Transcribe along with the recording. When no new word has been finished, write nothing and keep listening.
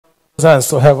Hands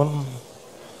to heaven.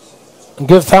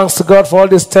 Give thanks to God for all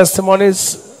these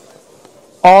testimonies,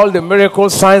 all the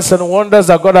miracles, signs, and wonders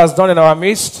that God has done in our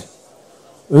midst.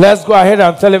 Let's go ahead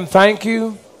and tell him thank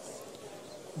you.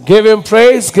 Give him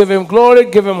praise, give him glory,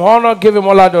 give him honor, give him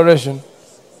all adoration.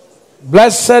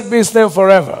 Blessed be his name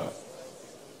forever.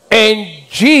 In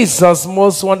Jesus'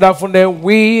 most wonderful name,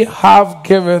 we have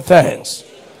given thanks.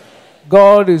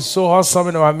 God is so awesome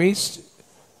in our midst.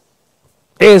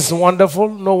 He is wonderful.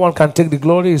 No one can take the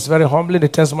glory. It's very humbling. The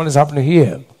testimony is happening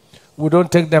here. We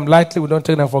don't take them lightly. We don't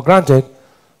take them for granted.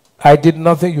 I did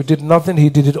nothing. You did nothing. He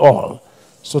did it all.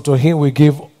 So to him we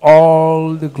give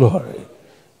all the glory.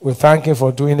 We thank him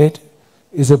for doing it.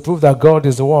 It's a proof that God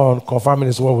is the one confirming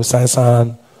his word with signs.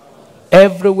 And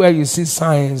everywhere you see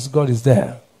signs, God is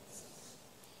there.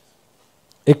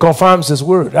 It confirms his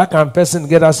word. How can a person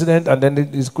get accident and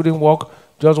then he couldn't walk?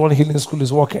 Just one healing school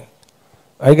is working.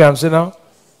 Are you get what I'm saying now?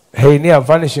 Hey, near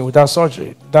vanishing without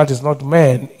surgery. That is not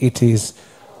man, it is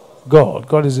God.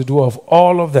 God is the doer of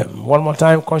all of them. One more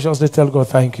time, consciously tell God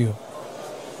thank you.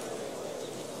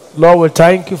 Lord, we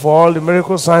thank you for all the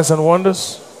miracles, signs, and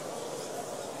wonders.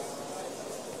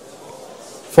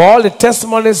 For all the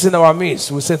testimonies in our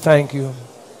midst, we say thank you.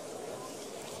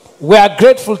 We are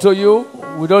grateful to you.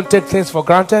 We don't take things for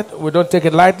granted. We don't take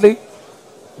it lightly.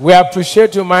 We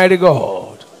appreciate you, mighty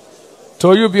God.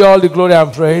 To you be all the glory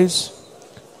and praise.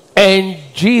 In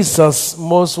Jesus'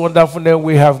 most wonderful name,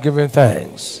 we have given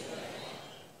thanks.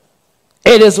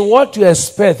 It is what you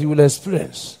expect you will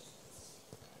experience.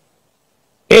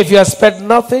 If you expect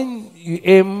nothing, you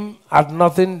aim at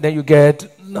nothing, then you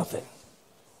get nothing.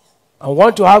 I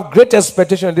want to have great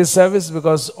expectation in this service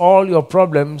because all your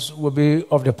problems will be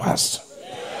of the past.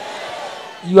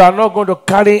 You are not going to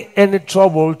carry any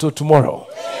trouble to tomorrow.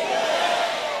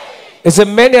 It's a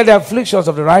many of the afflictions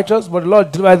of the righteous, but the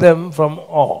Lord deliver them from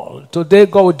all. Today,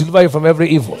 God will deliver you from every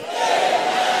evil.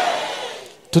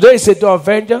 Today is a day of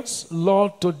vengeance.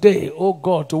 Lord, today, oh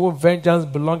God, to whom vengeance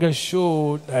belongeth,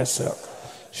 show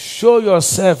thyself. Show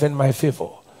yourself in my favor.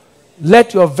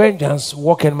 Let your vengeance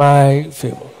work in my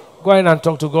favor. Go ahead and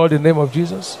talk to God in the name of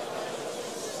Jesus.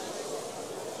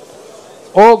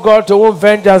 Oh God, to whom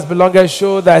vengeance belongeth,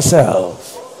 show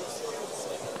thyself.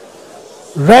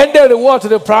 Render reward to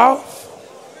the proud.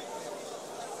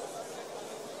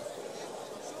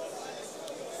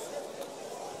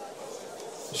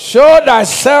 Show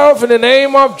thyself in the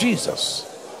name of Jesus.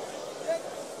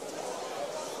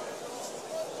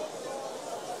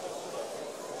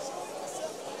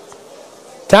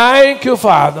 Thank you,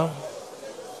 Father.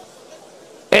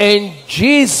 In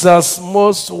Jesus'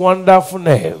 most wonderful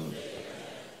name.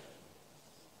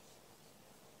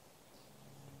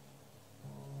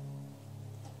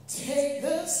 Take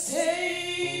the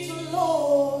stage,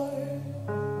 Lord,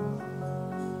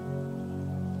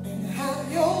 and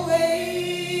have your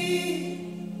way.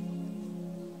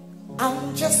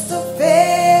 I'm just a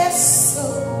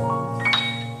vessel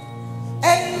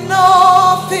and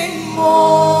nothing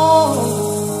more.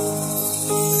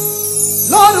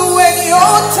 Lord, when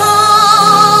your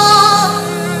time,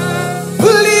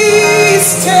 please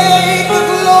take the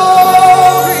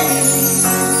glory.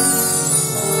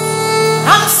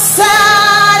 I'm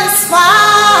satisfied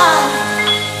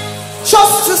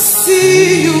just to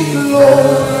see you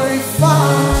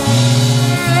glorified.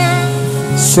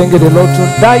 Sing it alone to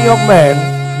that young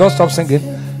man. Don't stop singing.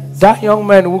 That young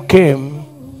man who came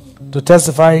to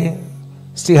testify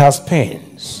still has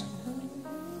pains.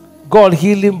 God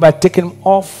healed him by taking him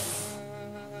off.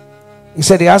 He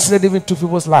said the accident even took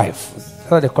people's life.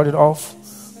 They cut it off.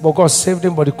 But God saved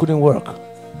him, but he couldn't work.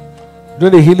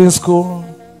 During the healing school,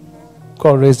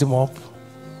 God raised him up.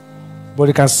 But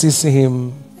you can still see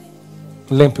him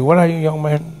limping. What are you, young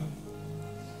man?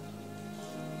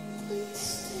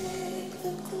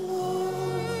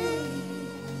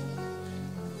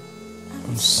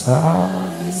 I'm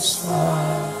satisfied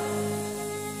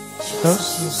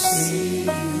just to see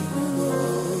you.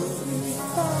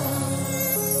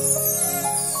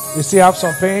 You still have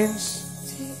some pains?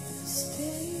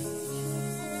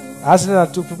 Accident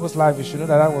that took people's life, you should know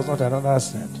that that was not another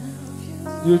accident.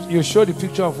 You showed the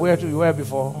picture of where you were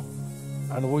before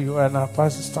and who you are now.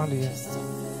 Pastor, stand here.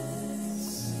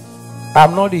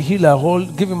 I'm not the healer.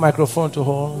 Give me a microphone to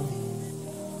hold.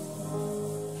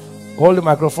 Hold the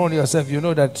microphone yourself. You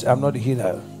know that I'm not the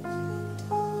healer.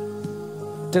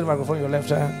 Take the microphone in your left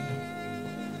hand.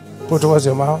 Put towards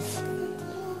your mouth.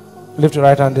 Lift your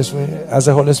right hand this way. As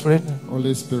the Holy Spirit.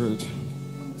 Holy Spirit.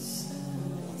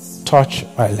 Touch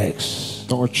my legs.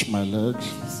 Touch my legs.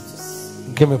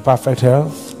 Give me perfect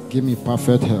health. Give me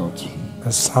perfect health.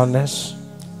 And soundness.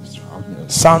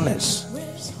 Soundness.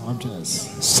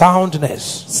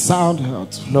 Soundness. Sound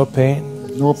health. No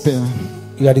pain. No pain.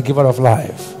 You are the giver of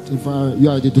life. You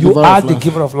are the deliverer You are of the life.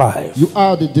 giver of life. You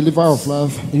are the deliverer of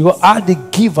life. You are the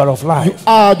giver of life. You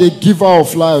are the giver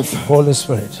of life. Holy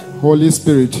Spirit. Holy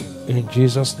Spirit. In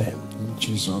Jesus' name. In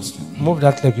Jesus' name. Move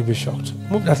that leg, you'll be shocked.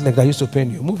 Move that leg that used to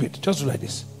pain you. Move it. Just do like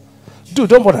this.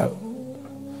 Don't bother.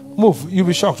 Move. You'll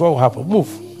be shocked. What will happen? Move.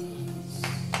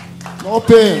 No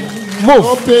pain. Move.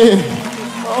 No pain.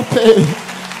 No pain.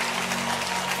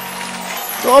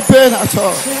 No pain at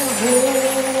all.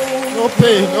 No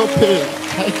pain. No pain.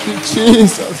 Thank you,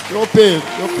 Jesus. No pain.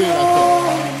 No pain at all.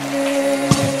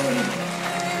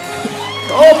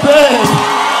 No pain.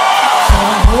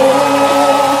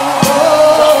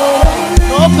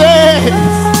 No pain.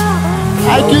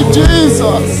 Thank you,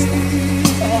 Jesus.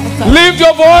 Lift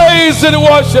your voice and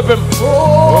worship Him.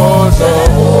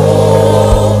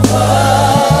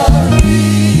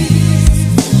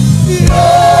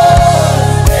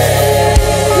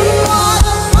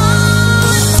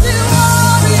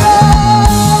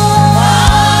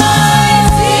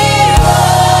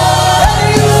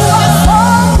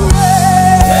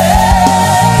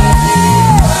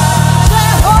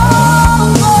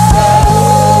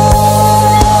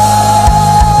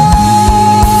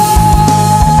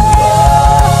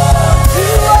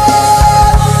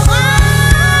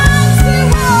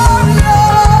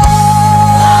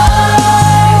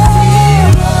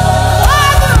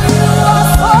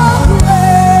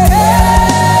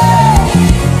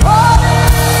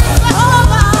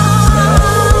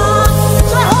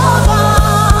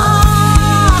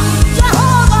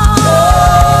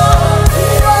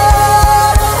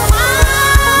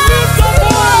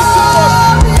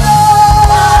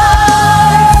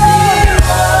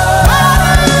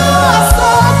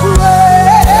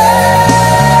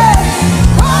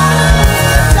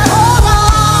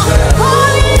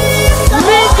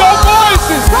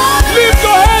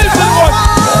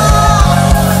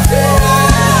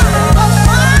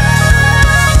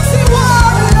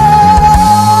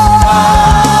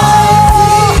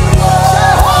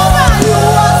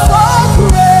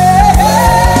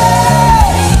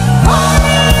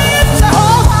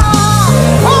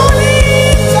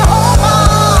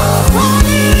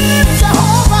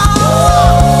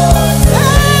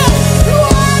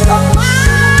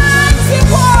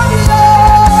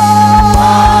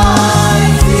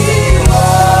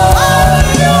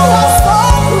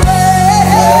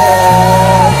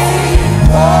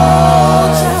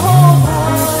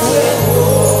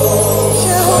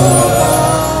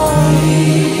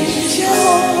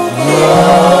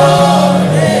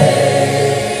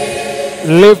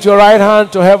 Lift your right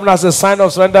hand to heaven as a sign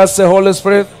of surrender. Say, Holy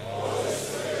Spirit,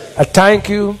 I thank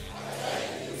you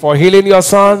for healing your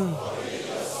son.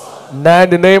 Now in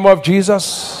the name of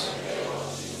Jesus,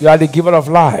 you are the giver of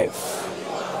life.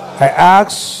 I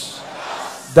ask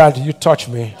that you touch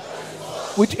me.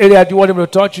 Which area do you want him to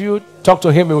touch you? Talk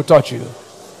to him, he will touch you.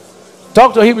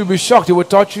 Talk to him, you'll be shocked, he will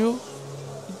touch you.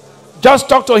 Just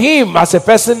talk to him as a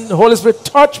person. Holy Spirit,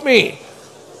 touch me.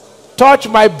 Touch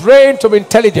my brain to be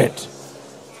intelligent.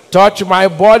 Touch my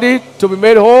body to be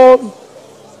made whole.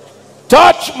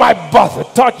 Touch my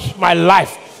birth. Touch my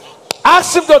life.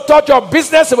 Ask him to touch your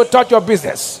business, he will touch your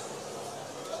business.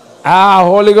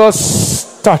 Holy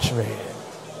Ghost, touch me.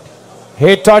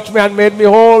 He touched me and made me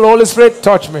whole. Holy Spirit,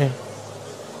 touch me.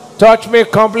 Touch me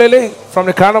completely from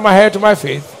the crown of my head to my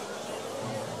feet.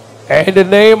 In the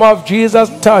name of Jesus,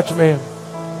 touch me.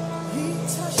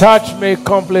 Touch me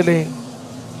completely.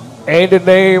 In the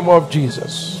name of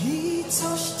Jesus.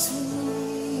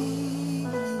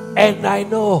 And I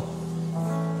know.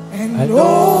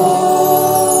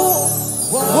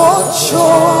 What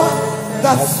joy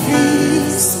that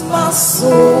fills my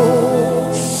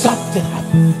soul. Something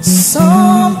happened.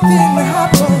 Something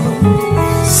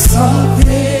happened.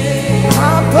 Something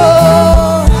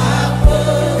happened.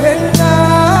 And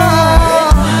now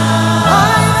I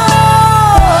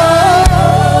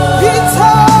know He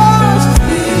touched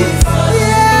me.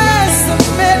 Yes, He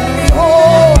made me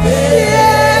whole.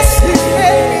 Yes, He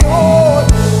made me whole.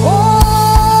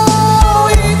 Oh,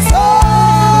 He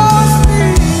touched me.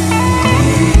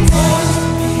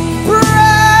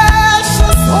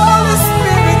 Precious Holy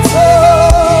Spirit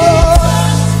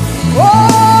touch.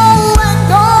 Oh,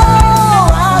 and all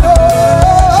I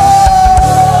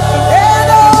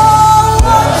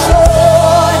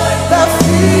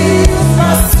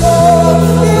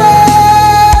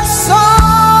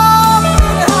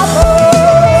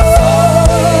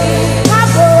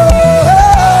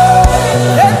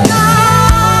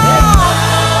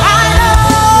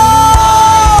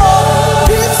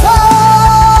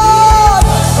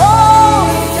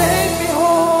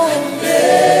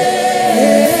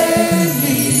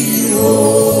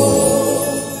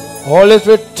Holy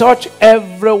Spirit, touch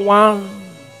everyone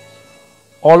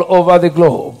all over the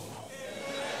globe.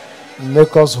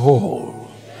 Make us whole.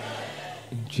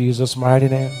 In Jesus' mighty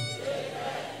name.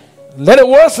 Let the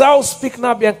words thou speak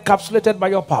now be encapsulated by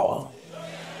your power.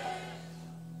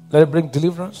 Let it bring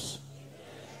deliverance,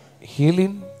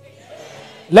 healing.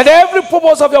 Let every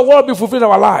purpose of your word be fulfilled in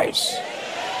our lives.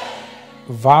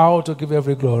 Vow to give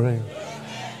every glory.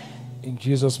 In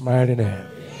Jesus' mighty name.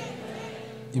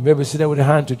 You may be seated with your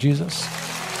hand to Jesus.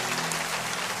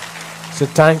 Say,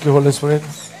 thank you, Holy Spirit.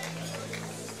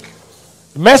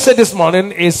 The message this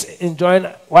morning is enjoying,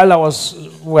 while we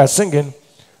were singing,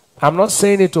 I'm not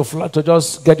saying it to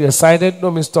just get you excited. No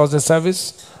means Thursday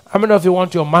service. How many of you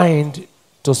want your mind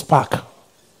to spark?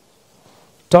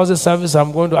 Thursday service,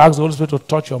 I'm going to ask the Holy Spirit to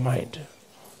touch your mind.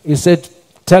 He said,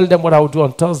 tell them what I will do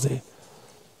on Thursday.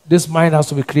 This mind has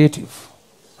to be creative.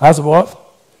 Has what?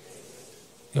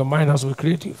 Your mind has to be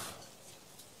creative.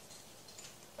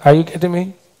 Are you getting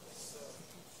me?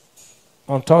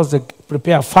 On Thursday,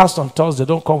 prepare a fast on Thursday.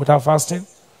 Don't come without fasting.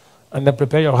 And then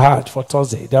prepare your heart for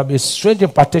Thursday. There will be a strange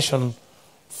impartation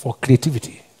for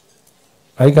creativity.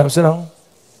 Are you guys now?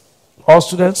 All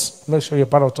students, make sure you're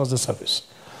part of Thursday service.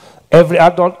 Every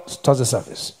adult, Thursday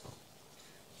service.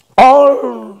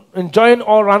 All enjoying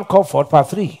all-round comfort, part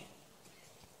 3.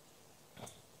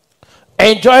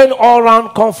 Enjoying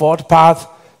all-round comfort, part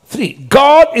 3.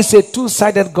 God is a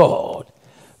two-sided God.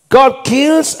 God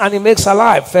kills and he makes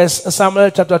alive. 1 Samuel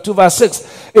chapter 2 verse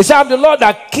 6. It's the Lord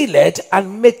that killeth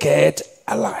and maketh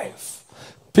alive.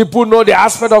 People know the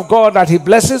aspect of God that he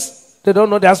blesses. They don't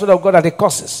know the aspect of God that he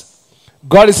curses.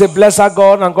 God is a blesser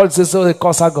God and God is also a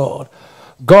curser God.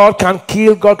 God can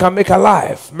kill, God can make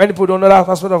alive. Many people don't know that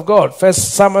aspect of God. 1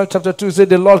 Samuel chapter 2 said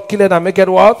the Lord killeth and maketh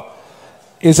what?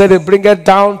 He said he bringeth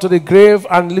down to the grave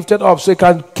and lifted up. So he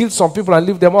can kill some people and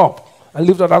lift them up. And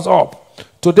lift others up.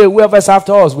 Today, whoever is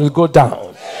after us will go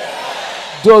down.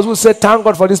 Those who say, thank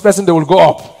God for this person, they will go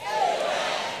up.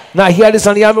 Now, hear this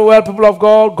and hear me well, people of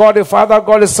God. God the Father,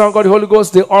 God the Son, God the Holy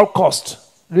Ghost, they all cursed.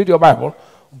 Read your Bible.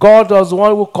 God was the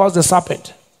one who caused the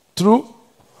serpent. True?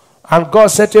 And God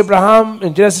said to Abraham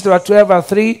in Genesis 12 and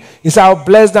 3, he said, I'll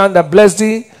bless them that bless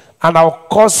thee, and I'll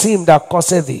curse him that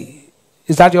curseth thee.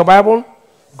 Is that your Bible?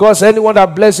 God said, anyone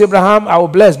that bless Abraham, I will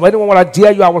bless. But anyone that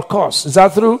dare you, I will curse. Is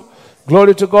that true?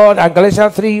 Glory to God. And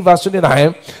Galatians 3 verse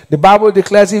 29, the Bible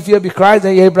declares, if ye be Christ,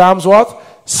 then ye Abraham's what?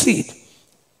 Seed.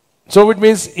 So it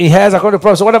means he has according to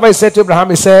promise. So whatever he said to Abraham,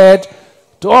 he said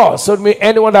to us. So it means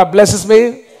anyone that blesses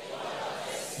me,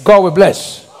 God will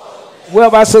bless.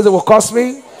 Whoever says it will curse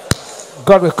me,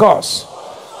 God will curse.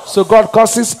 So God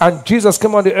curses, and Jesus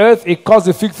came on the earth. He cursed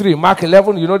the fig tree. Mark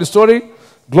 11, you know the story.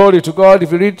 Glory to God.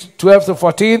 If you read 12 to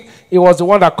 14, he was the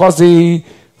one that cursed the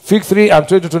fig tree, and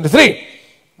 20 to 23.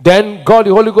 Then God,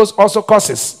 the Holy Ghost, also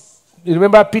curses. You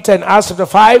remember Peter in Acts chapter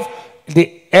 5,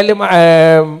 the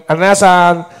Ananias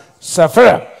and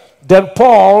Sapphira. Then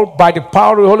Paul, by the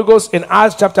power of the Holy Ghost, in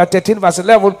Acts chapter 13, verse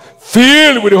 11,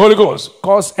 filled with the Holy Ghost,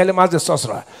 caused Elymas the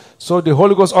sorcerer. So the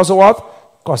Holy Ghost also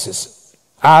what? Curses.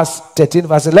 Acts 13,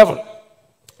 verse 11.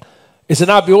 It said,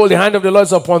 now behold, the hand of the Lord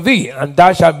is upon thee, and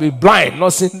thou shalt be blind,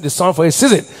 not seeing the sun for a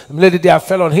season. Immediately there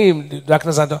fell on him the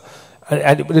darkness, and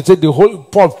it said the whole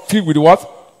Paul filled with the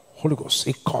what? Holy Ghost.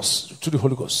 He cursed to the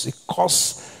Holy Ghost. He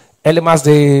cursed Elymas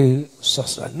the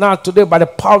sorcerer. Now today, by the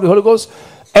power of the Holy Ghost,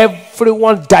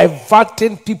 everyone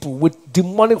diverting people with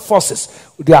demonic forces,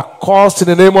 they are cursed in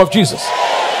the name of Jesus.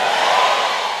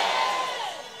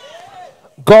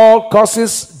 God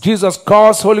curses, Jesus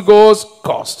cursed, Holy Ghost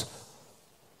cursed.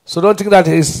 So don't think that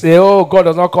oh, God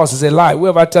does not curse. It's a lie.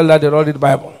 Whoever tell that, they don't read the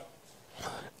Bible.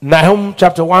 Nahum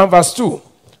chapter 1 verse 2.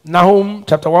 Nahum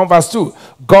chapter 1 verse 2.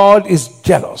 God is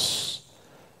jealous.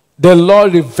 The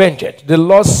Lord revenged. The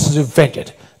Lord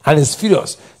revenged and is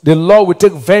furious. The Lord will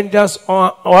take vengeance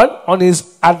on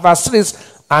his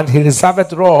adversaries, and he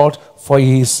reserveth wrath for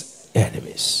his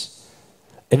enemies.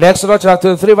 In Exodus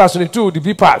chapter 3 verse 22, the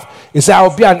B part, he said, I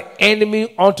will be an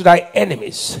enemy unto thy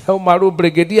enemies. And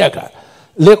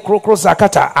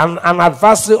an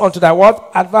adversary unto thy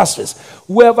what? Adversaries.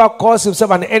 Whoever calls himself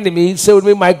an enemy, say with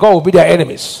me, my God will be their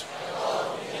enemies.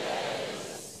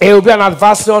 It will be an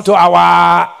adversary unto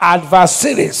our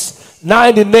adversaries. Now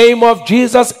in the name of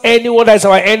Jesus, anyone that is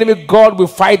our enemy, God will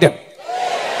fight them.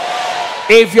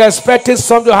 If you're expecting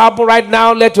something to happen right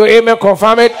now, let your amen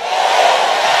confirm it.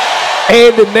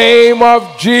 In the name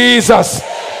of Jesus.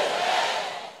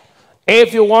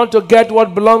 If you want to get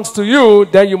what belongs to you,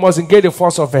 then you must engage the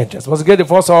force of vengeance. Must engage the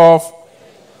force of...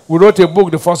 We wrote a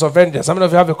book, The Force of Vengeance. How many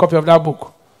of you have a copy of that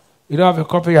book? You don't have a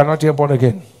copy, you are not yet born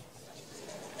again.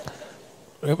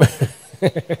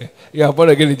 You are born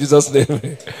again in Jesus'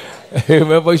 name.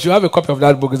 Remember, you should have a copy of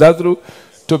that book. Is that true?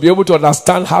 To be able to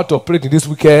understand how to operate in this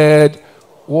wicked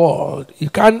world. You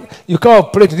can't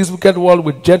operate in this wicked world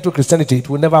with gentle Christianity. It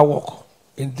will never work.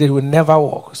 It will never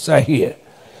work. So here.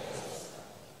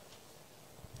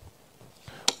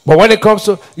 But when it comes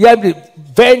to,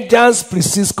 vengeance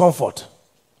precedes comfort.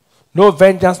 No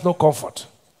vengeance, no comfort.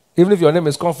 Even if your name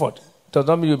is Comfort, it does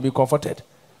not mean you'll be comforted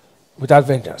without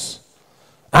vengeance.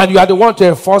 And you are the one to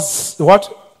enforce what?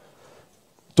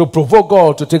 To provoke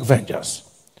God to take vengeance.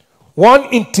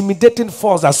 One intimidating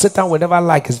force that Satan will never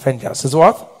like is vengeance. Is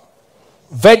what?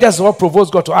 Vengeance is what provokes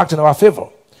God to act in our favor.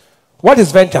 What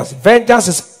is vengeance? Vengeance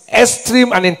is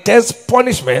extreme and intense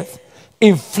punishment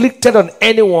inflicted on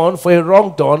anyone for a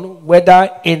wrong done, whether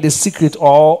in the secret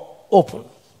or open.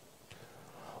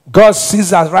 God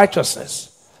sees as righteousness.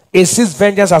 He sees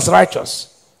vengeance as righteous.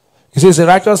 He says a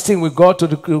righteous thing with God to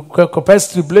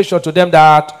compares tribulation to them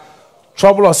that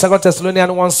trouble us. 2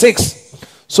 Thessalonians 1:6.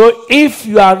 So if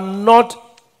you are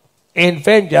not in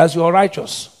vengeance, you are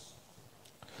righteous.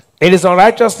 It is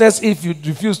unrighteousness if you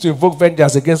refuse to invoke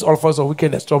vengeance against all forms of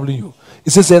wickedness troubling you.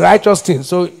 It says a righteous thing.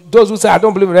 So those who say, I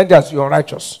don't believe in vengeance, you are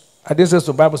righteous. I didn't say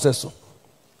so, the Bible says so.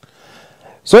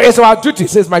 So it's our duty, it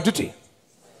says my duty,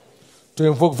 to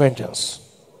invoke vengeance.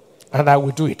 And I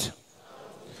will do it.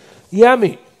 Hear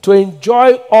me. To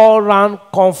enjoy all-round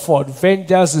comfort,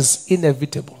 vengeance is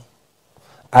inevitable.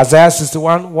 Isaiah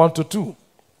 61, 1-2.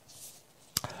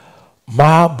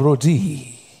 Ma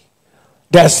brodi.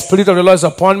 The Spirit of the Lord is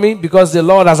upon me, because the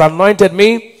Lord has anointed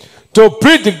me to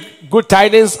preach the good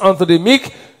tidings unto the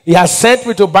meek. He has sent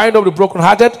me to bind up the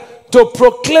brokenhearted, to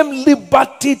proclaim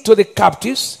liberty to the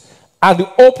captives, and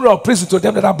the opening of prison to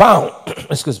them that are bound.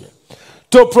 Excuse me.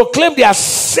 To proclaim the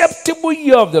acceptable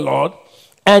year of the Lord,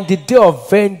 and the day of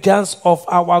vengeance of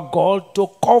our God, to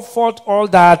comfort all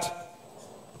that.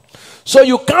 So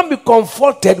you can't be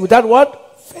comforted without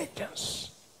what? Vengeance.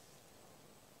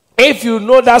 If you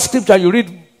know that scripture, you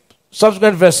read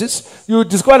subsequent verses, you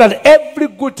discover that every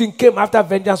good thing came after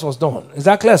vengeance was done. Is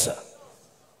that clear, sir?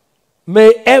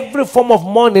 May every form of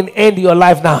mourning end in your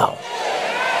life now.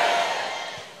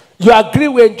 You agree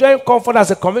we're enjoying comfort as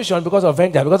a commission because of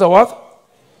vengeance. Because of what?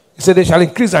 He said, they shall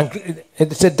increase, and he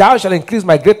said, thou shalt increase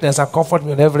my greatness and comfort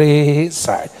me on every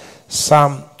side.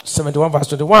 Psalm 71, verse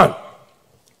 21.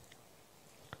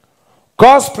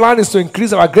 God's plan is to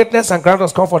increase our greatness and grant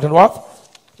us comfort in what?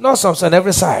 Not some on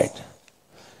every side.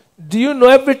 Do you know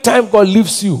every time God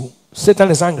leaves you,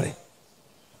 Satan is angry?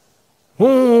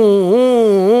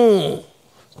 To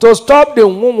stop the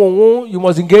you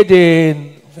must engage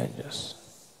in vengeance.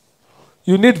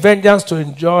 You need vengeance to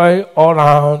enjoy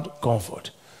all-round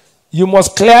comfort. You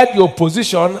must clear your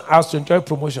position as to enjoy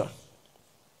promotion.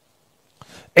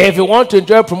 If you want to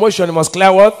enjoy promotion, you must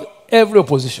clear what? Every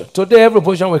opposition. Today, every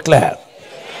opposition will clear.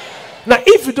 Now,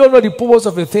 if you don't know the purpose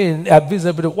of a thing,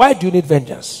 why do you need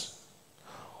vengeance?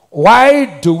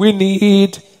 Why do we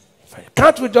need?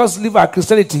 Can't we just live our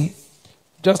Christianity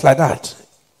just like that?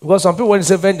 Because some people, when they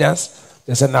say vengeance,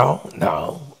 they say, no.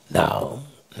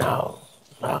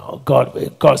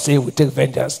 God say we take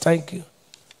vengeance. Thank you.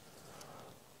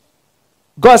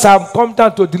 God said, I've come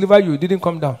down to deliver you. He didn't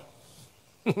come down.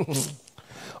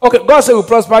 Okay, God said, will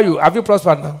prosper you. Have you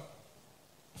prospered now?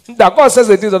 That God says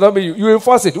it is not me. You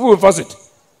enforce it. Who will enforce it?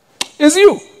 It's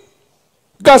you.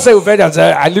 God said, with vengeance,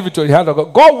 I leave it to the hand of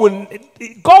God.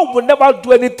 God will never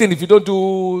do anything if you don't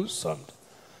do something.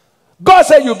 God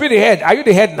said, you'll be the head. Are you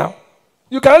the head now?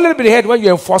 You can only be the head when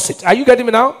you enforce it. Are you getting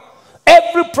me now?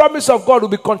 Every promise of God will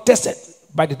be contested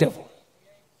by the devil.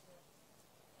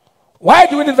 Why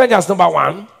do we need vengeance? Number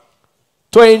one,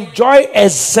 to enjoy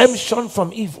exemption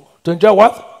from evil. To enjoy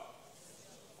what?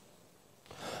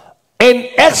 In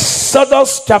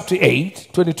Exodus chapter 8,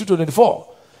 22-24,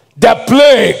 the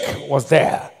plague was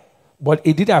there. But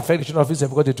it didn't affect the children of Israel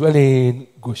because they dwell in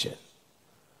Goshen.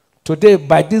 Today,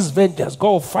 by this vengeance, God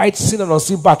will fight sin and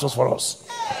unseen battles for us.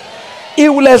 He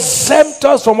will exempt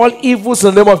us from all evils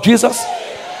in the name of Jesus.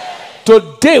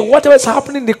 Today, whatever is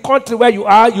happening in the country where you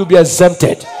are, you'll be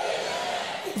exempted.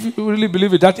 If you really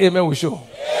believe it, that amen will show.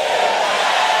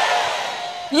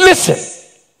 Listen,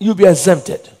 you'll be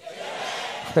exempted.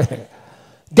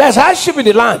 There's hardship in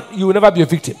the land, you will never be a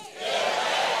victim.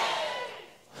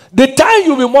 The time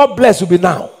you'll be more blessed will be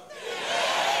now.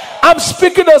 I'm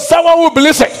speaking to someone who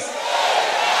believes it.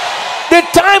 The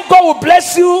time God will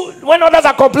bless you when others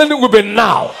are complaining will be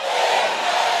now.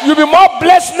 You'll be more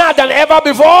blessed now than ever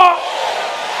before.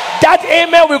 That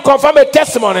amen will confirm a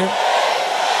testimony.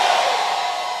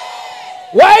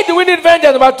 Why do we need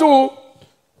vengeance? Number two,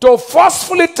 to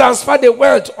forcefully transfer the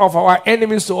wealth of our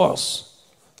enemies to us.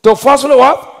 To forcefully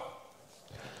what?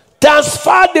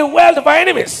 Transfer the wealth of our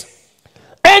enemies.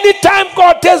 Anytime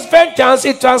God takes vengeance,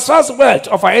 it transfers wealth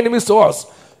of our enemies to us.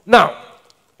 Now,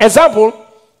 example,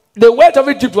 the wealth of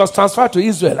Egypt was transferred to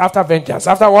Israel after vengeance.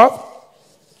 After what?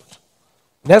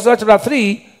 Exodus chapter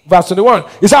 3, verse 21.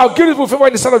 He said, I'll give you favor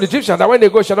in the sight of the Egyptians, that when they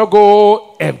go, shall not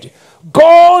go empty.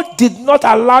 God did not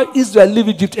allow Israel to leave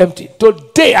Egypt empty.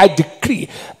 Today, I decree,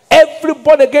 every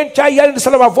born again child hearing the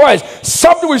sound of my voice,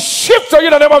 something will shift to you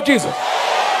in the name of Jesus.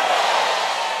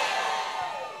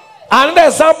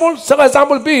 Another second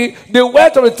example be, the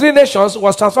wealth of the three nations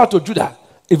was transferred to Judah.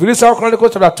 If you read 2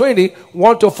 Chronicles chapter 20,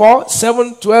 1 to 4,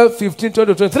 7, 12, 15,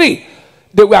 20 to 23,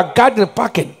 they were gathering,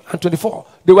 packing, and 24.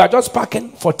 They were just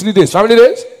packing for 3 days. How many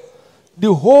days?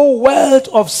 The whole wealth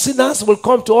of sinners will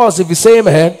come to us if you say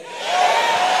amen.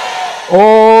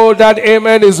 Oh, that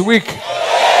amen is weak.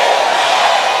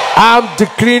 I'm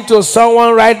decreeing to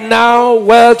someone right now,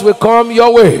 wealth will come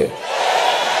your way.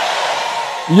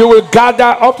 You will gather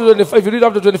up to 25. If you read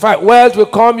up to 25, wealth will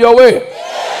come your way.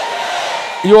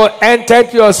 You will enter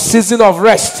your season of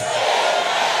rest.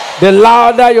 The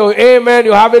louder your amen,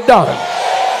 you have it done.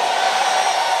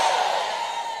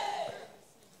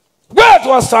 Wealth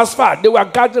was transferred. They were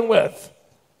gathering wealth.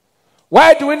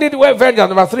 Why do we need wealth vengeance?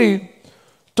 Number 3,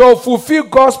 to fulfill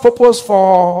God's purpose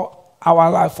for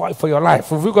our life, for your life.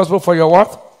 Fulfill God's purpose for your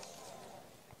what?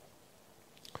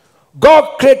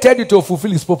 God created you to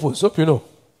fulfill his purpose. Hope you know.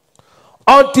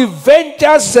 Until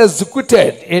vengeance is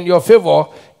executed in your favor,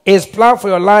 his plan for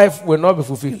your life will not be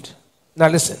fulfilled. Now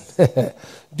listen.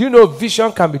 Do you know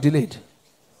vision can be delayed?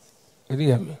 You didn't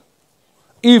hear me?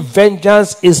 If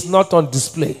vengeance is not on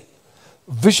display,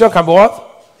 vision can be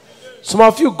what? Some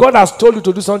of you, God has told you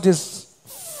to do something.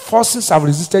 Forces have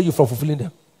resisted you from fulfilling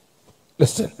them.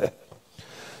 Listen.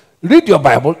 Read your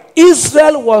Bible.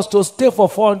 Israel was to stay for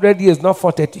 400 years, not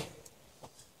 430.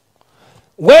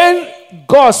 When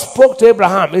God spoke to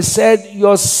Abraham, he said,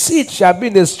 your seed shall be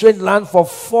in a strange land for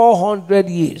 400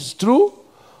 years. True?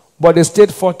 But they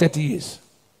stayed 430 years.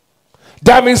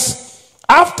 That means,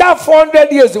 after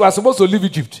 400 years, they were supposed to leave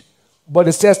Egypt. But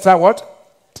they said, what?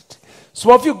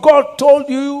 Some of you, God told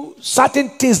you certain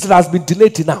things that has been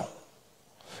delayed till now.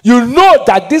 You know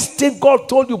that this thing God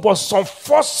told you, but some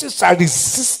forces are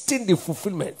resisting the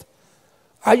fulfillment.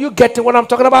 Are you getting what I'm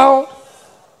talking about?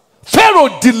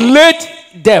 Pharaoh delayed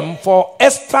them for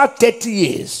extra 30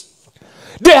 years.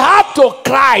 They had to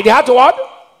cry. They had to what?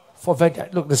 For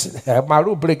vengeance. Look, listen. That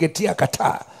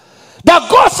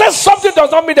God says something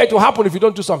does not mean that it will happen if you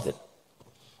don't do something.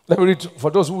 Let me read for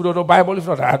those who don't know Bible. If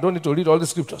not, I don't need to read all the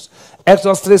scriptures.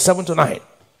 Exodus 3, 7 to 9.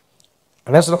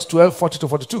 And Exodus 12, 40 to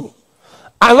 42.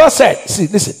 And the Lord said, see,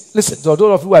 listen, to those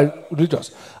of you who are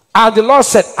religious. And the Lord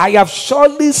said, I have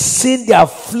surely seen the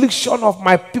affliction of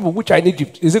my people which are in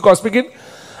Egypt. Is it God speaking?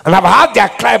 And I've heard their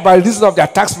cry by reason of their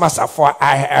taskmaster. For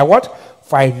I what?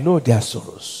 For I know their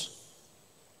sorrows.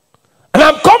 And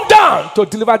I'm come down to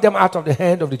deliver them out of the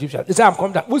hand of the Egyptians. He said, I'm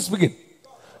come down. Who's speaking?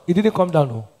 He didn't come down,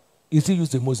 no. He still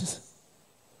used the Moses.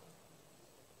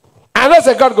 And that's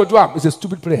a God go do him. It's a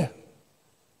stupid prayer.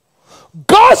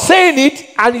 God saying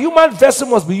it, and human vessel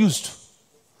must be used.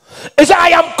 He said, I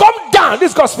am come down,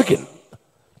 this is God speaking,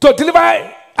 to deliver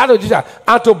out of Egypt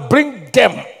and to bring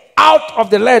them out of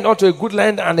the land unto a good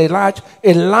land and a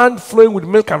land flowing with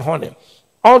milk and honey,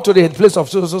 unto the place of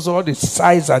so the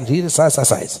size and the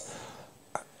size.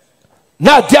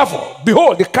 Now therefore,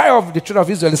 behold, the cry of the children of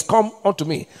Israel is come unto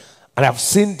me, and I have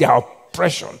seen their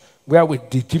oppression, wherewith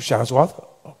the Egyptians what?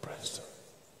 Oppressed.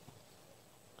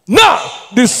 Now,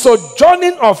 the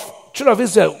sojourning of children of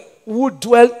Israel who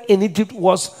dwelt in Egypt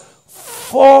was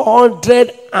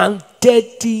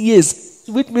 430 years.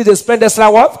 Which means they spent extra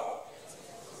what?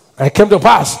 And it came to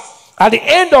pass. At the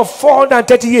end of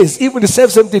 430 years, even the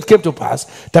same thing came to pass,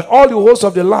 that all the hosts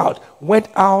of the Lord went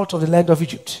out of the land of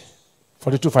Egypt.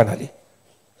 42 finally.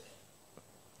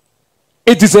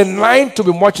 It is a night to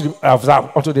be much observed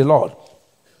unto the Lord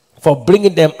for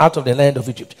bringing them out of the land of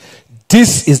Egypt.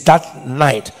 This is that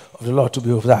night of the Lord to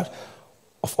be observed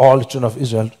of all the children of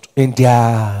Israel in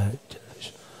their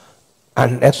generation.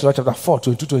 And Exodus chapter 4,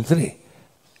 22, 23.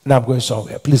 Now I'm going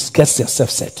somewhere. Please get yourself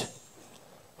set.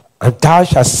 And thou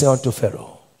shalt say unto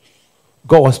Pharaoh.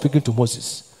 God was speaking to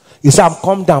Moses. He said, I'm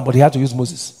come down, but he had to use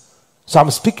Moses. So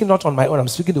I'm speaking not on my own, I'm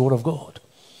speaking the word of God.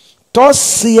 Thus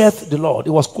saith the Lord.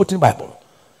 He was quoting Bible.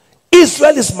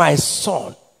 Israel is my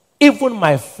son, even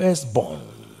my firstborn.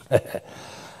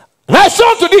 And I say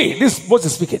unto thee, this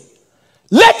Moses speaking,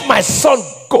 let my son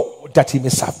go that he may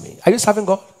serve me. Are you serving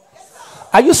God?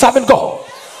 Are you serving God?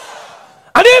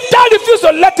 And if thou refuse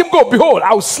to let him go, behold,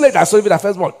 I will slay thy son, even thy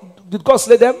firstborn. Did God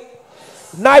slay them?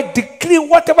 Now I decree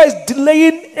whatever is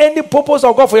delaying any purpose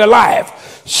of God for your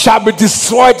life shall be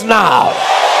destroyed now.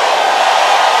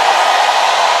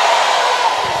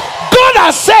 God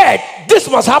has said this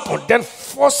must happen. Then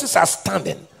forces are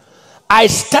standing. I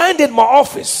stand in my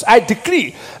office. I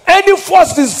decree any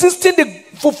force resisting the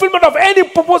fulfillment of any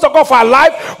purpose of God for our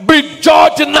life be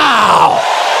judged now.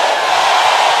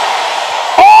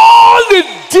 All the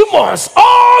demons,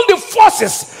 all the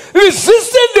forces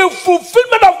resisting the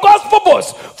fulfillment of God's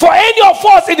purpose for any of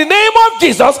us in the name of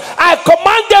Jesus, I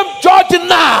command them judged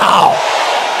now.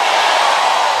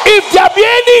 If there be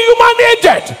any human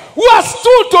agent who has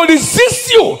stood to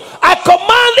resist you, I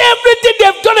command everything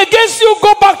they've done against you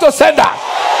go back to sender.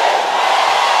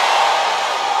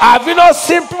 Have you not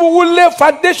seen people who lay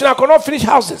foundation and cannot finish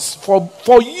houses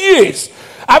for years?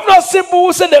 I've not seen people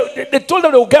who said they told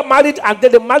them they will get married and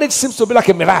then the marriage seems to be like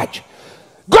a mirage.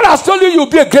 God has told you you'll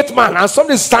be a great man and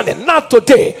somebody is standing. Not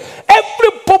today.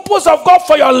 Every purpose of God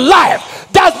for your life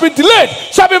that's been delayed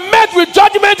shall be met with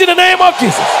judgment in the name of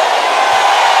Jesus.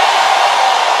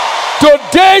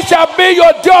 Today shall be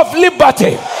your day of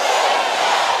liberty.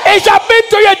 It shall be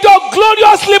to your day of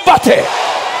glorious liberty.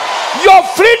 Your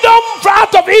freedom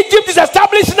out of Egypt is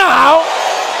established now.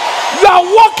 You are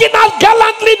walking out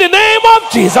gallantly in the name of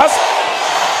Jesus.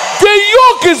 The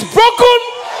yoke is broken.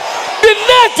 The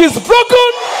net is broken.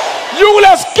 You will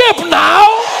escape now.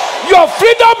 Your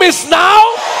freedom is now.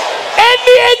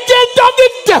 Any agent of the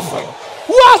devil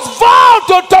who has vowed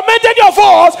to torment any of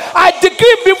us, I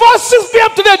decree before 6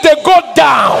 p.m. today they go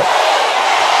down.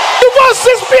 Before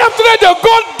 6 p.m. today they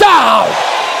go down.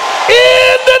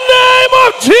 In the name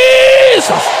of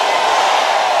Jesus.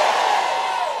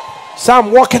 So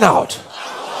I'm walking out.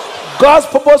 God's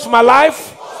purpose for my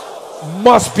life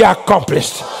must be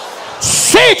accomplished.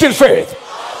 Say it in faith.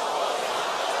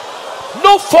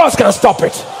 No force can stop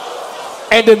it.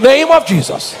 In the name of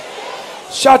Jesus.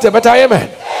 Shout a better amen.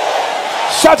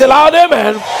 Shout a loud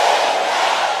amen.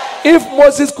 If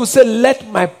Moses could say, let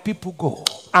my people go,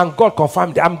 and God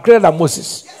confirmed it, I'm greater than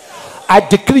Moses, I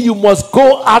decree you must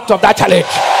go out of that challenge.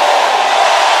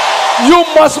 You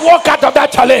must walk out of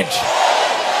that challenge.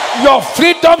 Your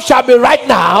freedom shall be right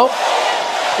now.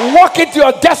 Walk into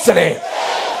your destiny.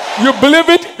 You believe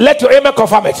it, let your amen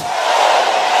confirm it.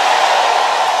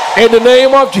 In the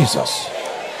name of Jesus.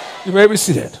 You may be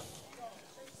seated.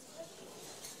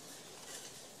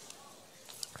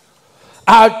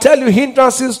 I'll tell you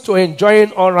hindrances to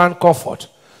enjoying all-round comfort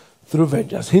through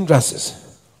vengeance.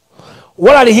 Hindrances.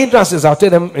 What are the hindrances? I'll tell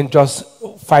them in just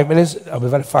 5 minutes. I'll be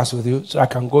very fast with you so I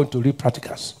can go into real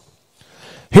practicals.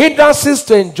 Hindrances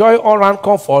to enjoy all-round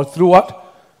comfort through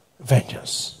what?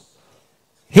 Vengeance.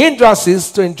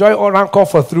 Hindrances to enjoy all-round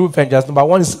comfort through vengeance. Number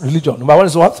one is religion. Number one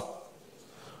is what?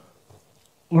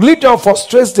 Religion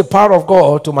frustrates the power of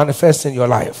God to manifest in your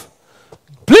life.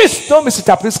 Please don't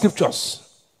misinterpret scriptures.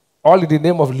 All in the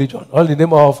name of religion. All in the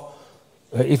name of,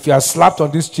 if you are slapped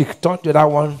on this cheek, turn to that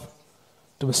one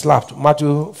to be slapped.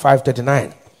 Matthew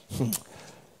 5:39.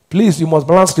 Please, you must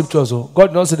balance scriptures. Oh.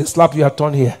 God knows that they slap you,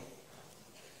 turn here.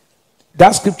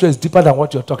 That scripture is deeper than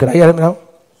what you're talking. Are you hearing me now?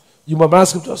 You must balance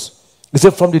scriptures. He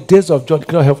said, from the days of John, you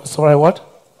cannot help. Sorry, what?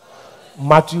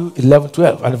 Matthew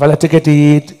 11:12. And if I take it,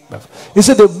 he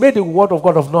said, they made the word of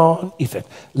God of no effect.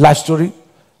 Life story.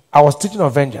 I was teaching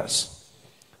on vengeance.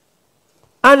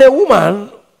 And a woman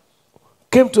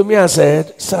came to me and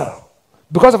said, sir,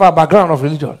 because of our background of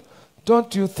religion,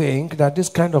 don't you think that this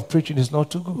kind of preaching is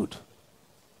not too good?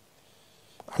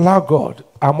 Allow God.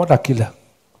 Our mother killer.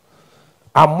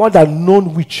 Our mother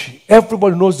known witch.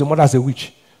 Everybody knows the mother as a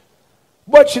witch.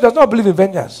 But she does not believe in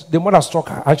vengeance. The mother struck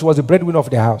her and she was the breadwinner of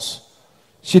the house.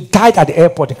 She died at the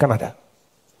airport in Canada.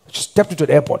 She stepped into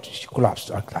the airport. She collapsed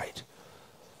and died.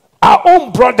 Our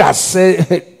own brothers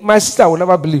say, my sister will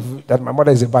never believe that my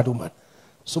mother is a bad woman.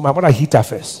 So my mother hit her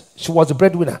first. She was the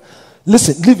breadwinner.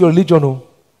 Listen, leave your religion. Oh.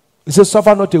 He says,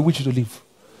 suffer not a witch to live.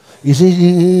 He says,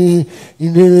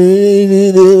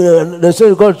 the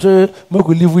son of God says, make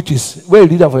we live witches. Where you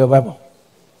read that for your Bible?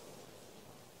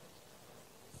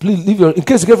 Please leave your, in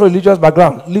case you get from a religious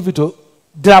background, leave it to.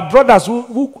 There are brothers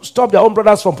who stop their own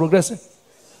brothers from progressing.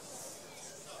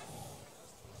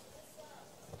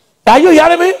 Are you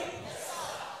hearing me?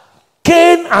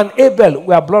 Cain and Abel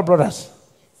were blood brothers.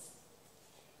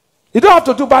 You don't have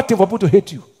to do bad things for people to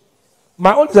hate you.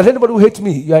 My own is that anybody who hates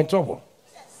me, you are in trouble.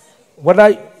 Are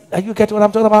you getting what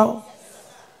I'm talking about?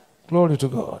 Glory to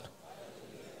God.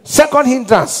 Second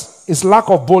hindrance is lack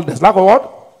of boldness. Lack of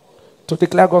what? To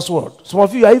declare God's word. Some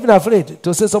of you are even afraid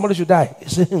to say somebody should die. You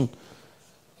say,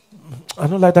 I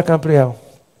don't like that kind of prayer.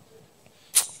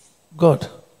 God,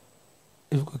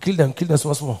 if you could kill them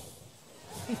small.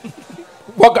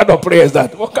 What kind of prayer is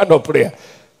that? What kind of prayer?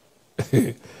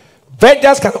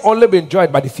 Vengeance can only be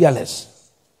enjoyed by the fearless.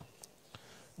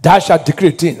 Thou shalt decree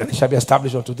a thing, and it shall be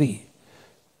established unto thee.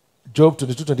 Job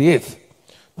 22:28.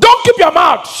 Don't keep your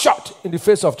mouth shut in the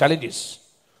face of challenges.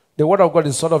 The word of God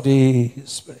is sword of the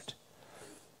Spirit.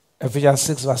 Ephesians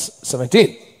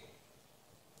 6:17.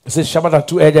 It says, sharper than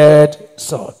two-edged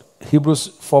sword. Hebrews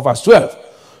 4:12.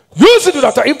 Use it to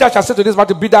the if thou shalt say to this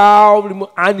matter, be thou,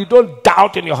 and you don't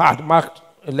doubt in your heart. Mark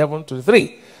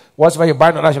 11:23. Whatsoever you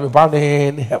bind on earth shall be bound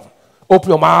in heaven. Open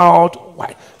your mouth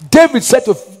wide. David said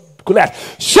to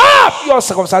Goliath, sharp your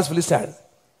circumcised Philistine.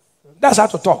 That's how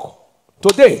to talk.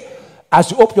 Today,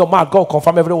 as you open your mouth, God will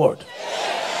confirm every word.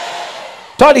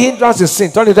 Turn the hindrance is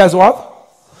sin. Turn the hindrance what?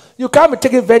 You can't be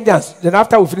taking vengeance. Then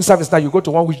after we finish service now, you go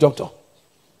to one witch doctor.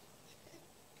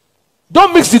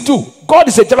 Don't mix the two. God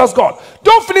is a jealous God.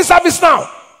 Don't finish service now.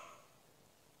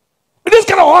 With this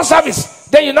kind of one service,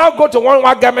 then you now go to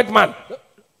one garment man.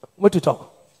 What to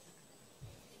talk?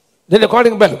 Then they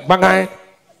calling bell. Bangay.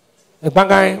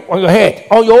 Bangay on your head.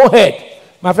 On your own head.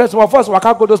 My friends, some of us, I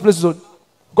can't go to those places.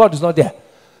 God is not there.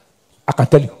 I can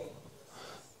tell you.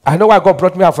 I know why God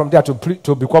brought me out from there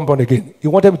to become born again. He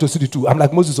wanted me to see the two. I'm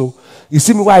like Moses. So you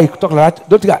see me why I talk like that?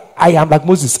 Don't think I am like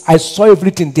Moses. I saw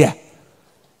everything there.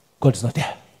 God is not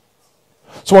there.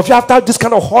 So if you after this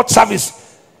kind of hot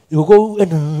service, you will go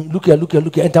and look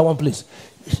here, enter one place.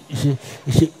 You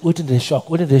see, what did they shock?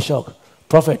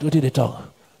 Prophet, what did they talk?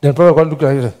 Then prophet God look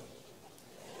like this.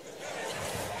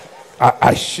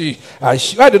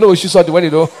 I don't know what she saw when you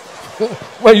know.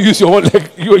 When you use your own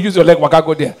leg, you use your leg, waka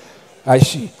go there.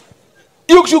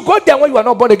 You should go there when you are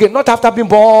not born again, not after being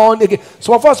born again.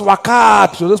 Some of us walk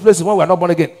out to those places when we are not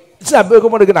born again. See, I'm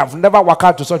born again. I've never walked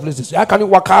out to such places. How can you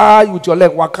walk out with your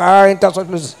leg, walk out into such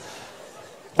places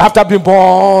after being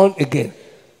born again?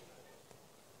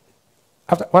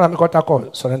 After when I'm got that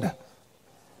call, surrender.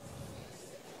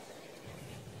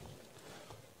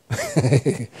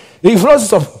 If not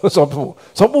some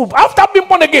people after being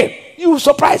born again, you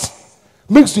surprised.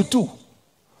 Mix the two.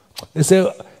 They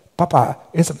say, Papa,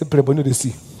 it's a people they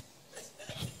see.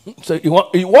 So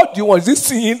what do you want? Is this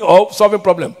seeing or solving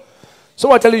problem?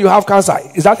 Someone tell you have cancer.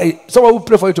 Is that someone who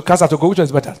pray for you to cancer to go? Which one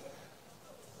is better?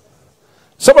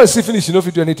 Someone see finish, you know if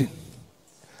you do anything.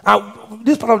 And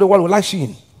this part of the world will like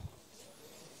seeing.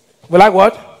 We like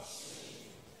what?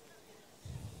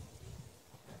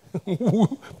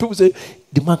 People say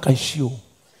the man can show.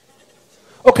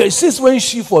 Okay, since when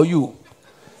she for you?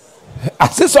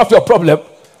 As this solve your problem,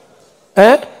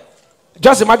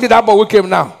 just imagine that boy who came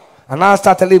now and now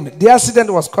start telling me the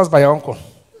accident was caused by your uncle.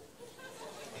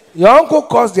 Your uncle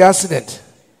caused the accident.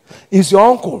 It's your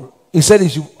uncle. He said,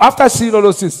 after seeing all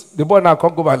those things, the boy now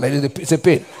can't go back like this. It's a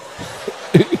pain.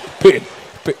 pain.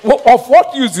 Of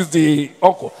what use is the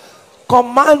uncle?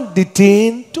 Command the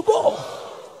thing to go.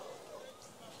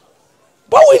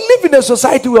 But we live in a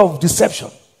society of deception.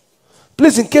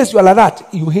 Please, in case you are like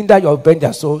that, you hinder your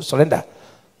vengeance, so surrender.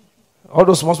 All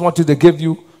those small things they gave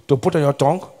you to put on your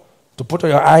tongue, to put on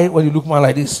your eye when you look man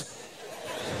like this.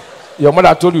 Your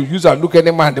mother told you, use and look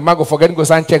any man, the man go forget to go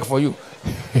sign check for you.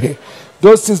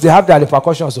 Those things, they have their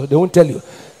repercussions, so they won't tell you.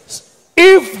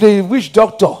 If the witch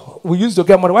doctor will use to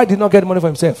get money, why did he not get money for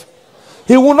himself?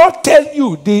 He will not tell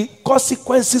you the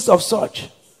consequences of such.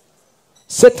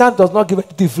 Satan does not give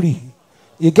anything free.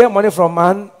 You get money from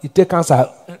man, you take cancer.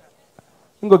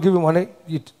 You go give you money,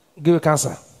 you give you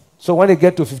cancer. So when you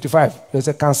get to 55, they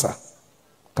say cancer.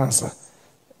 Cancer.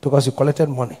 Because you collected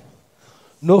money.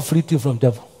 No free thing from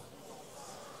devil.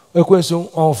 Equation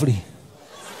all free.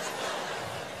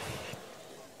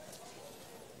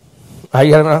 Are you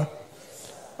hearing now?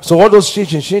 So all those shit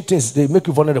things, they make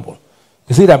you vulnerable.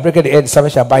 You see that break at the end,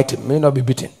 servant shall bite him, may not be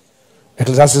beaten.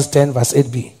 Ecclesiastes 10 verse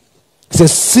 8b. It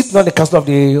says, sit not the counsel of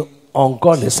the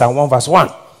ungodly, Psalm 1 verse 1.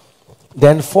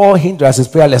 Then 4 hindrances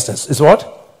prayerlessness. Is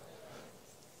what?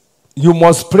 You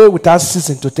must pray without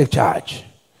ceasing to take charge.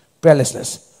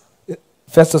 Prayerlessness. 1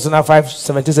 Thessalonians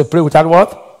 5:17 says, pray without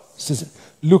what? Ceasing.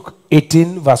 Luke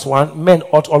 18 verse 1. Men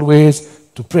ought always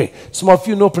to pray. Some of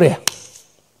you know prayer.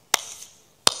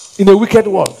 In a wicked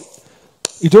world,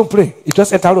 you don't pray. You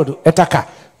just enter road, enter car.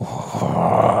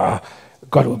 Oh,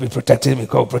 God will be protecting me.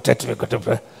 God will protect me. God will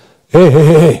protect me.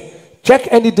 Hey. Check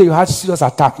any day you had serious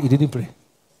attack. You didn't pray.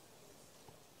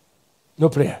 No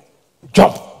prayer.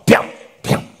 Jump. Piam.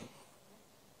 Piam.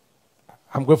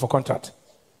 I'm going for contract.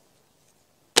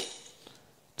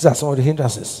 These are some of the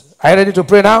hindrances. Are you ready to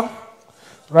pray now?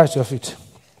 Rise to your feet.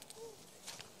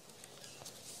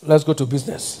 Let's go to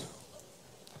business.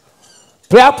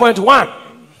 Prayer point 1.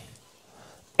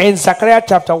 In Zechariah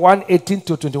chapter 1, 18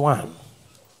 to 21.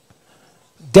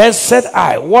 Then said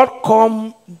I, what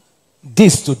come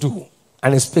this to do?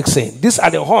 And he spake, saying, these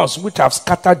are the horns which have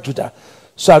scattered Judah,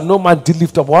 so that no man did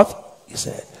lift up what? He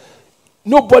said.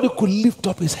 Nobody could lift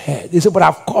up his head. He said, but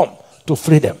I've come to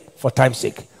free them for time's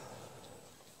sake.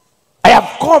 I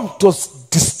have come to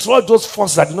destroy those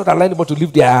forces that do not allow anybody to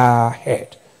lift their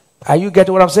head. Are you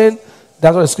getting what I'm saying?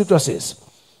 That's what the scripture says.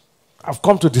 I've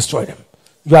come to destroy them.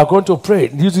 You are going to pray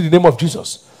using the name of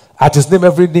Jesus. At his name,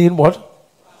 every knee in what?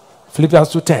 Philippians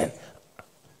 2:10.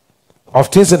 Of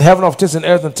things in heaven, of things in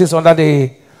earth, and things under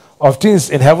the... Of things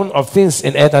in heaven, of things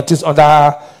in earth, and things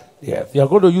under the earth. You are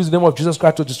going to use the name of Jesus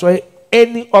Christ to destroy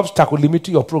any obstacle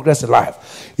limiting your progress in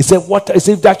life. He said, what? He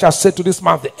said, if that shall say to this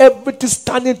mountain, everything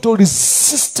standing to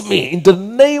resist me, in the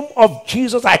name of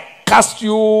Jesus, I cast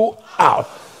you out.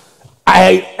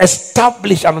 I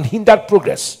establish an unhindered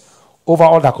progress over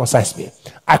all that concerns me.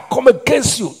 I come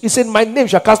against you. He said, my name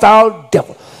shall cast out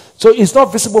devil. So it's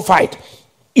not visible fight.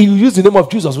 You use the name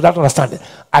of Jesus without understanding.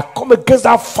 I come against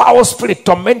that foul spirit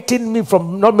tormenting me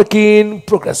from not making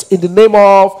progress in the name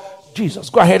of Jesus.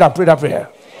 Go ahead and pray that prayer.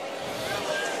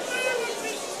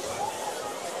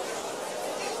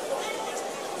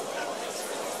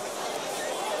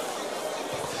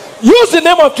 Use the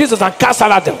name of Jesus and cast out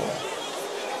that devil.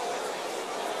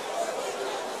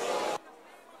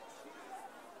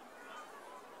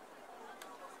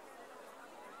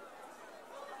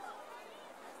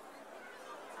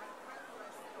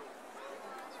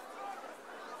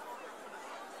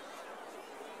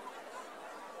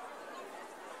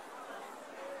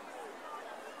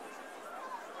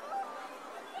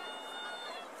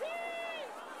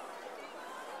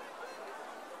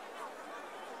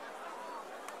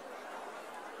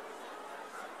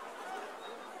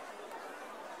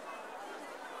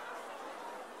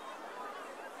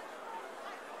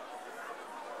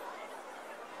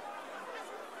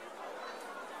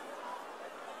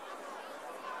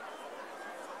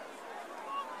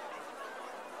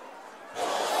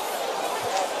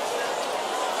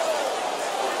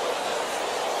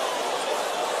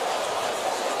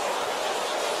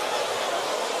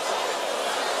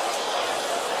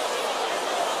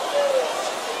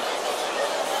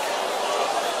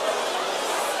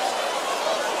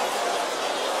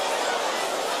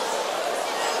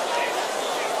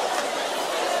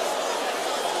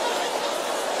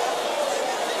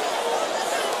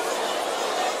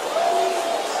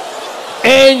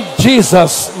 In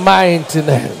Jesus' mighty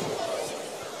name.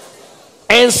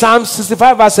 In Psalm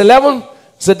 65 verse 11,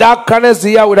 so thou crownest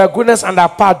the year with thy goodness, and thy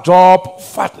path drop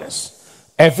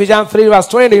fatness. Ephesians 3 verse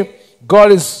 20,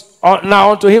 God is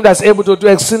now unto him that is able to do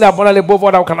exceedingly abundantly above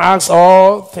what thou can ask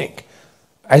or think.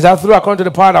 Isaiah 3, according to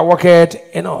the power that worketh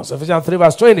in us. Ephesians 3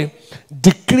 verse 20,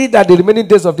 decree that the remaining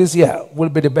days of this year will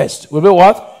be the best. Will be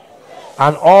what?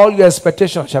 And all your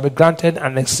expectations shall be granted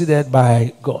and exceeded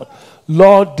by God.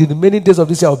 Lord, the remaining days of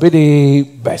this year will be the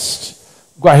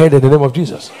best. Go ahead in the name of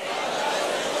Jesus.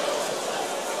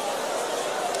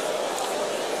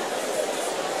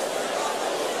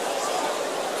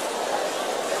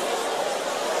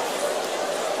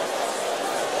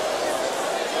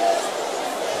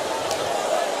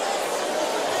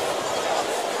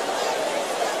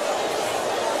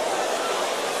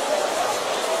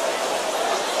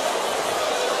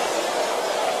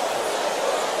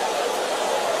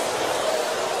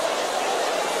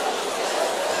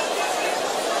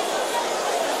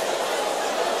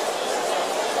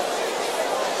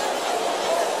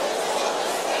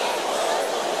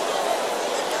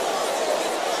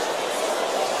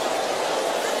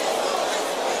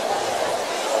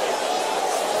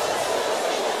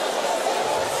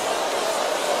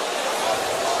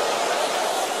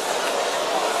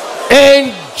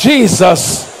 In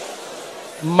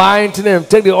Jesus' mighty name.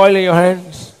 Take the oil in your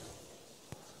hands.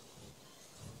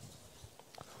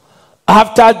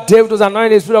 After David was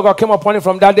anointed, the Spirit of God came upon him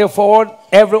from that day forward.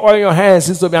 Every oil in your hands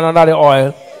seems to be another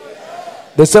oil.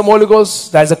 The same Holy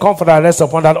Ghost, there is a comfort that rests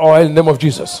upon that oil in the name of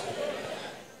Jesus.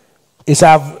 He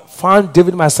said, I've found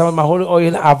David my servant, my holy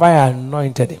oil, have I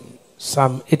anointed him.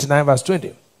 Psalm 89 verse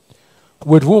 20.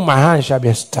 With whom my hand shall be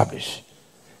established.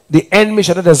 The enemy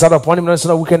shall not exert upon him,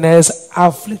 nor wickedness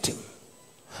afflict him.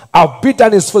 I'll beat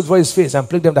down his foot before his face and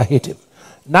plague them that hate him.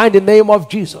 Now in the name of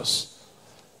Jesus.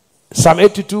 Psalm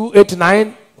 82,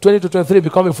 89, 20 to 23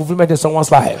 become a fulfillment in someone's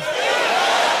life.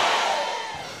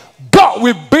 God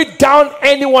will beat down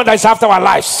anyone that is after our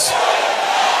lives.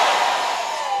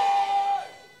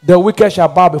 The wicked shall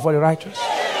bow before the righteous.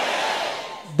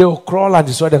 They will crawl and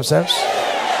destroy themselves.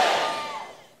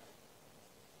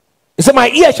 He said, my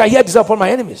ear shall hear this upon my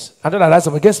enemies, and don't arise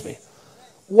them against me.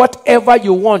 Whatever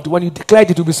you want, when you declare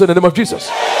it, will be so in the name of Jesus.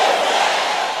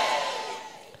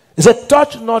 He said,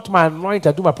 touch not my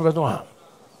anointed, do my prophet no harm.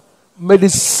 May the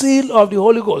seal of the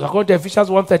Holy Ghost, according to Ephesians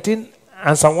 1:13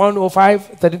 and Psalm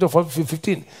 105, 13 to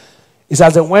 15. It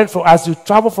says, as you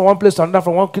travel from one place to another,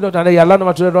 from one kingdom to another, you allow no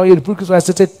man to run you. The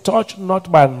priest said, touch not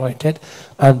my anointed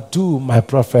and do my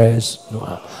prophets no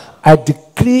harm. I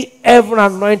decree every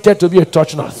anointed to be a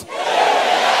touch not.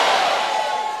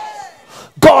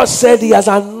 God said he has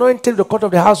anointed the court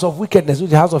of the house of wickedness with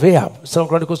the house of Ahab. 2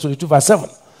 Chronicles 22 verse 7.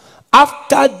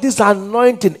 After this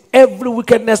anointing, every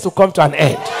wickedness will come to an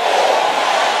end.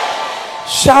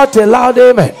 Shout a loud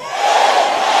amen.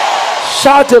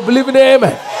 Shout a believing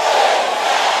amen.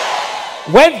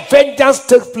 When vengeance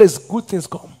takes place, good things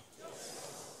come.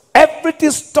 Everything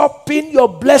stopping your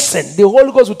blessing, the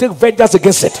Holy Ghost will take vengeance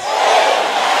against it.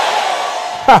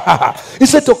 He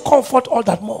said to comfort all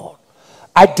that mourn.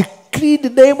 I decree in the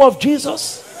name of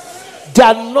Jesus,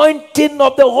 the anointing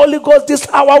of the Holy Ghost this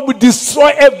hour will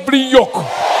destroy every yoke.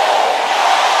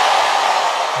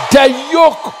 The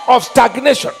yoke of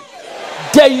stagnation,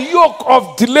 the yoke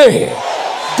of delay,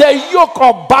 the yoke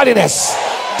of barrenness,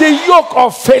 the yoke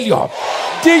of failure,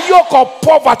 the yoke of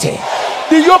poverty,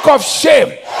 the yoke of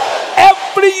shame.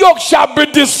 Every yoke shall be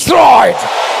destroyed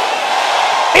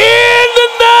in the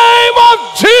name of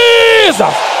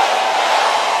Jesus.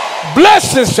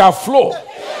 Blessings shall flow,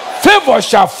 favor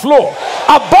shall flow,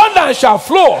 abundance shall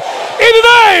flow in the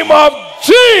name of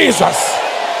Jesus.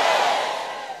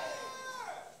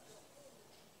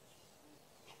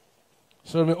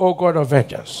 So me, oh God of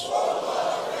vengeance,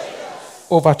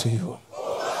 over to you.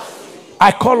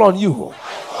 I call on you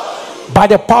by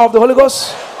the power of the Holy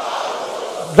Ghost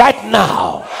right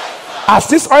now. As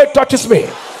this oil touches me,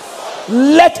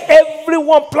 let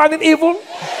everyone planning evil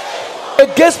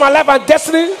against my life and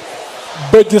destiny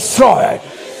be destroyed.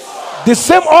 The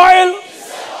same oil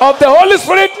of the Holy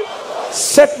Spirit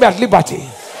set me at liberty.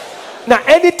 Now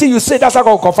anything you say, that's how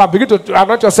God will confirm. Begin to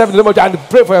anoint yourself in the name of Jesus and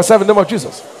pray for yourself in the name of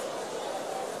Jesus.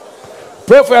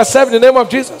 Pray for yourself in the name of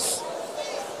Jesus.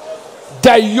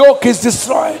 The yoke is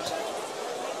destroyed.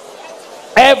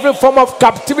 Every form of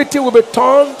captivity will be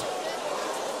turned.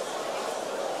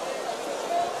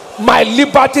 My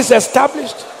liberty is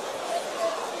established.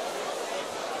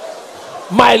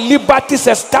 My liberty is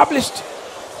established.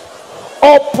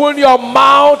 Open your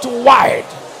mouth wide.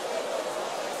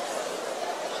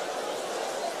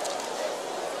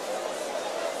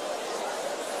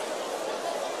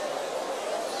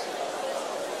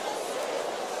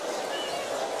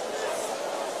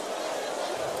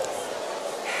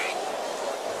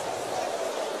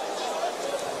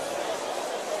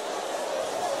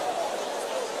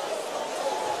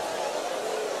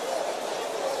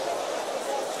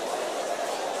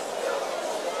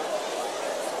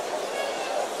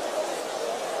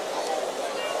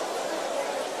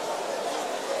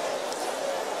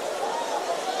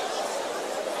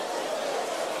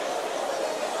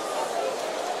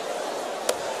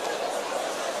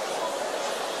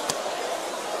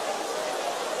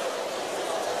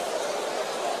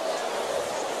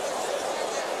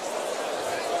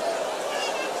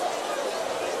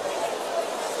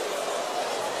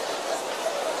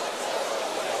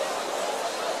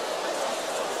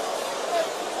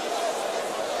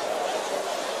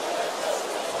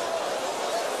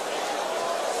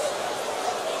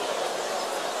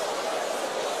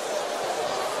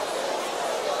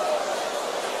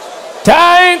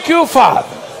 Thank you,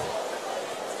 Father.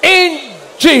 In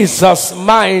Jesus'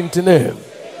 mighty name.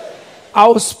 I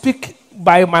will speak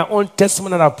by my own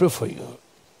testimony and I'll pray for you.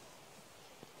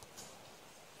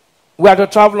 We had to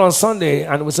travel on Sunday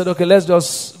and we said, okay, let's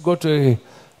just go to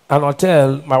an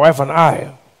hotel, my wife and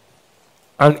I,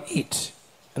 and eat.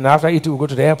 And after eating, we'll go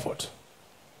to the airport.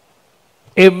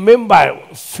 A member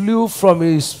flew from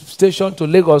his station to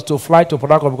Lagos to fly to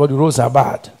Port Harcourt because the roads are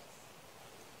bad.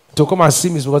 To come and see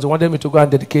me because he wanted me to go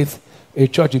and dedicate a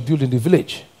church he built in the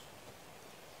village.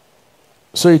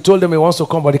 So he told them he wants to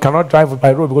come, but he cannot drive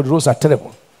by road because the roads are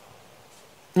terrible.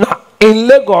 Now, in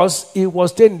Lagos, he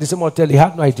was staying in the same hotel. He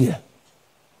had no idea.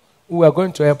 We were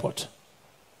going to airport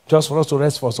just for us to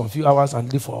rest for some few hours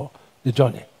and leave for the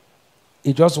journey.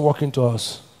 He just walked into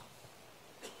us.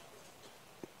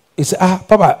 He said,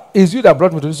 Papa, it's you that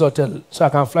brought me to this hotel so I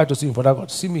can fly to see you in Port Harcourt.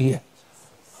 See me here.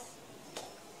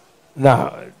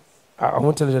 Now, I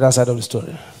won't tell you the other side of the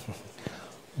story.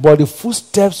 But the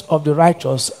footsteps of the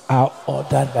righteous are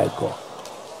ordered by God.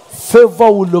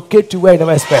 Favor will locate you where you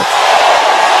never expect.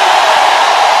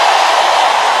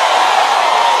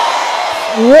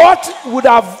 What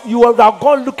you would have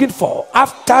gone looking for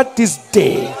after this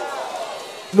day,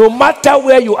 no matter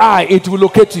where you are, it will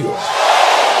locate you.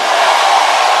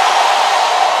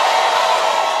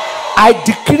 I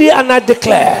decree and I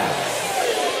declare,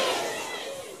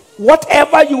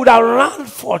 whatever you would have run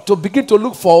for to begin to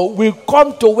look for will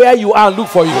come to where you are and look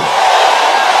for you.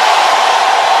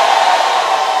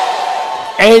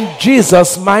 In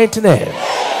Jesus' mighty name.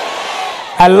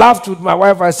 I laughed with my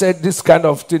wife. I said, this kind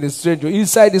of thing is strange.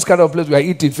 Inside this kind of place we are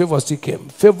eating, favor still came.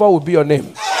 Favor will be your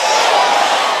name.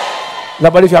 Now,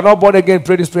 but if you are not born again,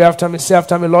 pray this prayer after me. Say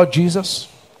after me, Lord Jesus.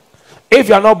 If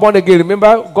you are not born again,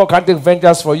 remember, God can't take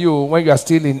vengeance for you when you are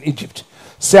still in Egypt.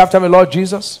 Say after me, Lord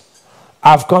Jesus,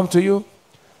 I've come to you.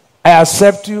 I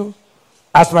accept you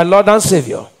as my Lord and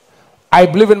Savior. I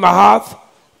believe in my heart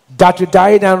that you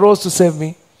died and rose to save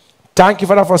me. Thank you,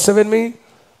 Father, for saving me.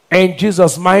 In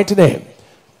Jesus' mighty name.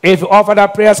 If you offer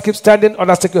that prayer, keep standing or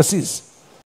let's take your seats.